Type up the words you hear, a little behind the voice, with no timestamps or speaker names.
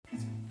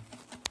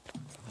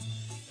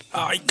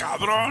¡Ay,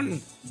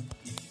 cabrón!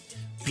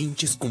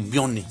 Pinches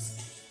cumbiones.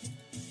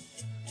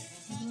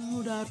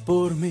 Orar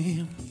por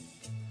mí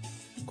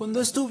cuando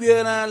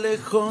estuviera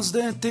lejos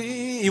de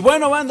ti. Y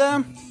bueno,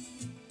 banda,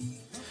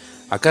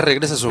 acá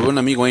regresa su buen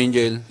amigo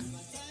Angel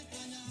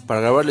para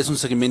grabarles un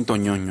segmento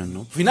ñoño,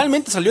 ¿no?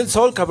 Finalmente salió el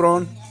sol,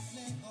 cabrón.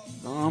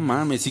 No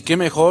mames, y qué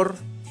mejor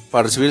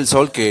para recibir el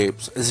sol que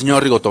pues, el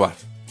señor Rigo Tobar.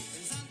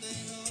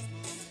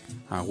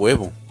 A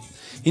huevo.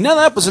 Y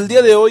nada, pues el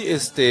día de hoy,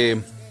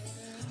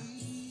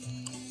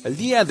 el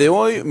día de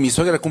hoy mi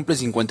suegra cumple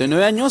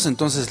 59 años,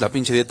 entonces la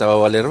pinche dieta va a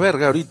valer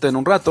verga ahorita en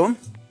un rato.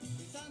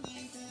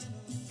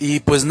 Y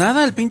pues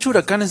nada, el pinche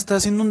huracán está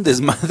haciendo un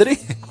desmadre.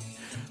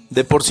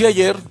 De por sí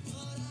ayer,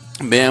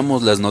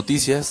 veamos las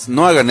noticias.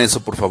 No hagan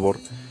eso, por favor.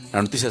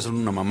 Las noticias son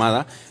una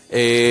mamada.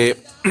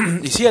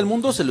 Y sí, al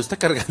mundo se lo está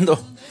cargando.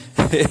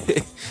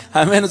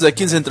 A menos de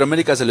aquí en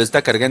Centroamérica se lo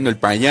está cargando el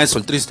payaso,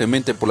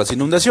 tristemente por las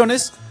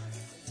inundaciones.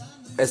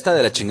 Está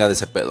de la chingada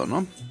ese pedo,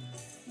 ¿no?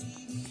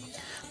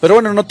 Pero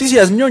bueno,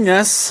 noticias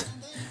ñoñas.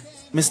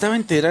 Me estaba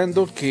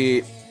enterando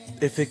que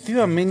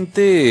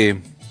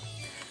efectivamente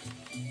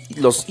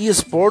los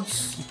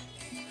eSports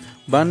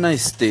van a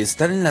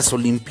estar en las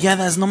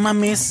Olimpiadas, no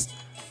mames.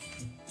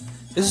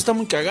 Eso está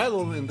muy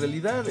cagado, en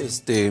realidad,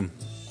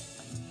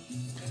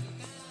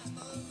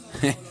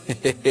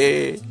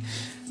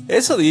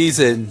 Eso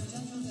dicen.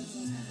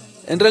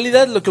 En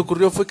realidad lo que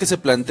ocurrió fue que se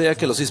plantea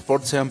que los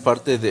eSports sean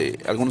parte de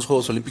algunos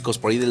Juegos Olímpicos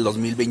por ahí del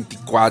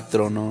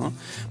 2024, ¿no?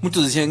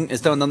 Muchos decían,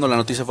 estaban dando la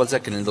noticia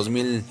falsa que en el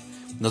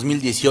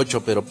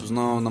 2018, pero pues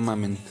no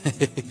mamen.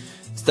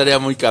 Estaría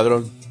muy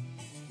cabrón.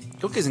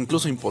 Creo que es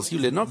incluso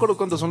imposible, no me acuerdo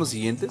cuántos son los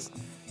siguientes.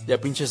 Ya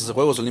pinches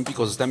Juegos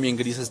Olímpicos están bien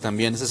grises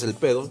también, ese es el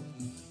pedo.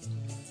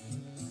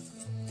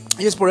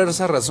 Y es por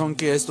esa razón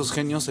que a estos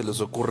genios se les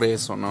ocurre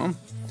eso, ¿no?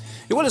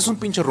 Igual es un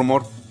pinche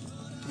rumor.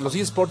 Los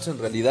eSports en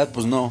realidad,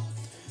 pues no.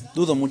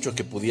 Dudo mucho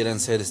que pudieran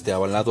ser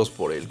avalados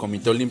por el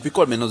Comité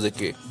Olímpico, al menos de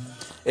que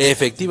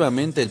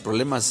efectivamente el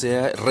problema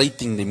sea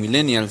rating de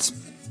millennials.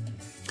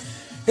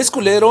 Es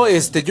culero,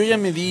 yo ya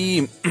me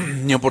di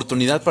mi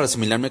oportunidad para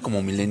asimilarme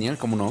como millennial,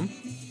 ¿cómo no?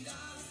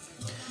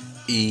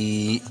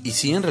 Y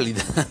sí, en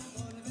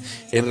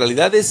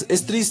realidad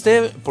es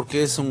triste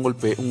porque es un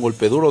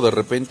golpe duro de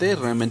repente.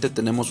 Realmente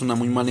tenemos una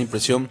muy mala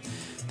impresión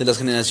de las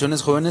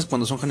generaciones jóvenes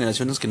cuando son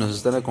generaciones que nos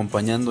están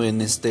acompañando en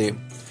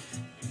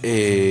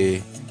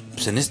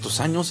pues en estos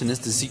años, en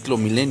este ciclo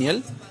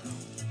millennial.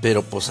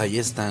 Pero pues ahí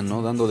está,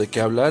 ¿no? Dando de qué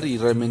hablar y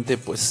realmente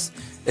pues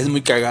es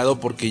muy cagado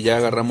porque ya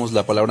agarramos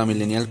la palabra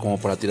millennial como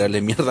para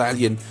tirarle mierda a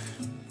alguien.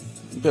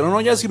 Pero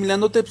no, ya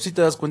asimilándote, pues sí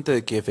te das cuenta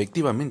de que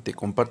efectivamente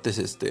compartes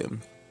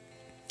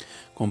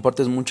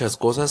muchas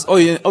cosas.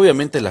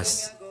 Obviamente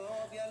las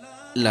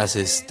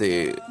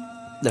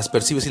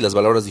percibes y las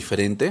valoras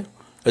diferente.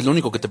 Es lo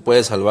único que te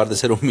puede salvar de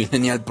ser un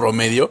millennial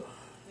promedio.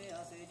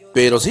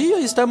 Pero sí,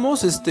 ahí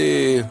estamos,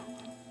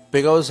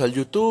 pegados al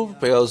YouTube,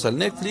 pegados al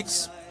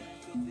Netflix.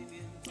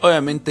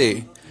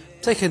 Obviamente,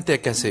 pues hay gente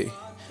que hace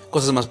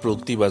cosas más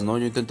productivas, ¿no?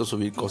 Yo intento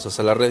subir cosas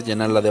a la red,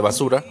 llenarla de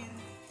basura.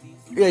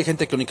 Y hay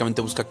gente que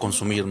únicamente busca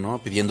consumir, ¿no?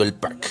 Pidiendo el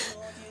pack.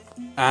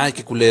 Ay,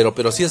 qué culero,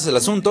 pero así es el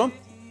asunto.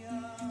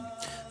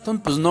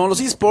 Entonces, pues no, los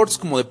eSports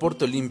como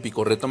deporte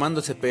olímpico, retomando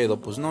ese pedo,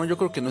 pues no, yo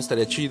creo que no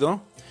estaría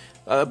chido.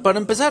 Para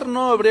empezar,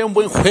 no habría un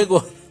buen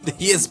juego de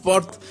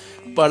eSport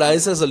para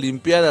esas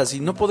olimpiadas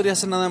y no podría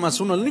ser nada más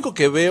uno. Lo único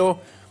que veo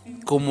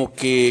como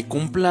que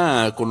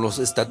cumpla con los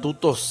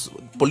estatutos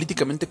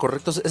políticamente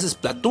correctos es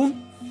Splatoon.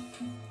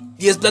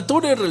 Y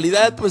Splatoon en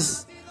realidad,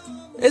 pues,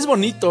 es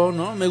bonito,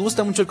 ¿no? Me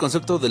gusta mucho el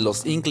concepto de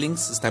los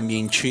Inklings, están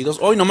bien chidos.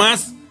 ¡Hoy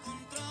nomás!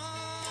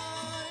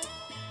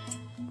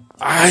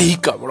 ¡Ay,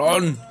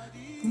 cabrón!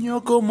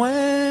 Yo como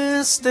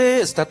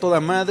está toda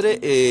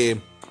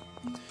madre.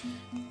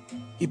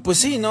 Y pues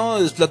sí, ¿no?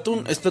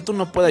 Splatoon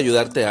no puede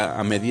ayudarte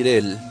a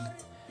medir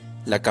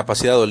la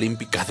capacidad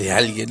olímpica de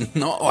alguien,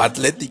 ¿no? O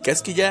atlética.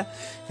 Es que ya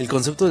el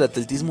concepto del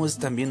atletismo es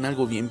también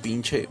algo bien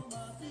pinche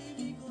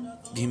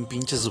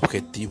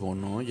subjetivo,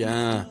 ¿no?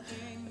 Ya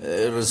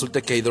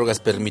resulta que hay drogas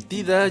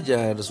permitidas,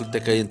 ya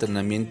resulta que hay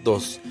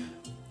entrenamientos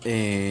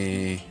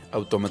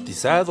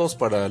automatizados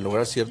para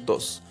lograr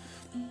ciertos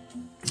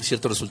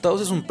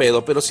resultados. Es un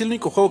pedo, pero sí el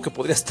único juego que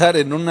podría estar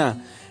en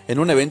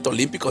un evento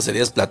olímpico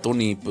sería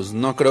Splatoon y pues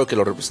no creo que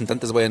los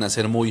representantes vayan a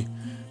ser muy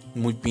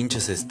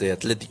pinches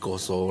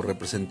atléticos o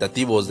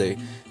representativos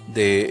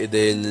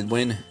del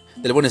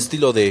buen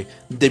estilo de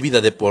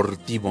vida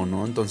deportivo,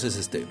 ¿no?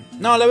 Entonces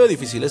no, la veo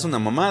difícil, es una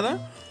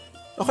mamada.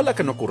 Ojalá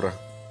que no ocurra.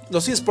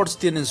 Los eSports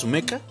tienen su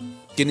meca,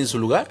 tienen su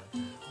lugar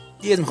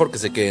y es mejor que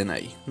se queden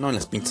ahí, no en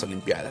las pinches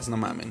olimpiadas, no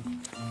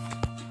mamen.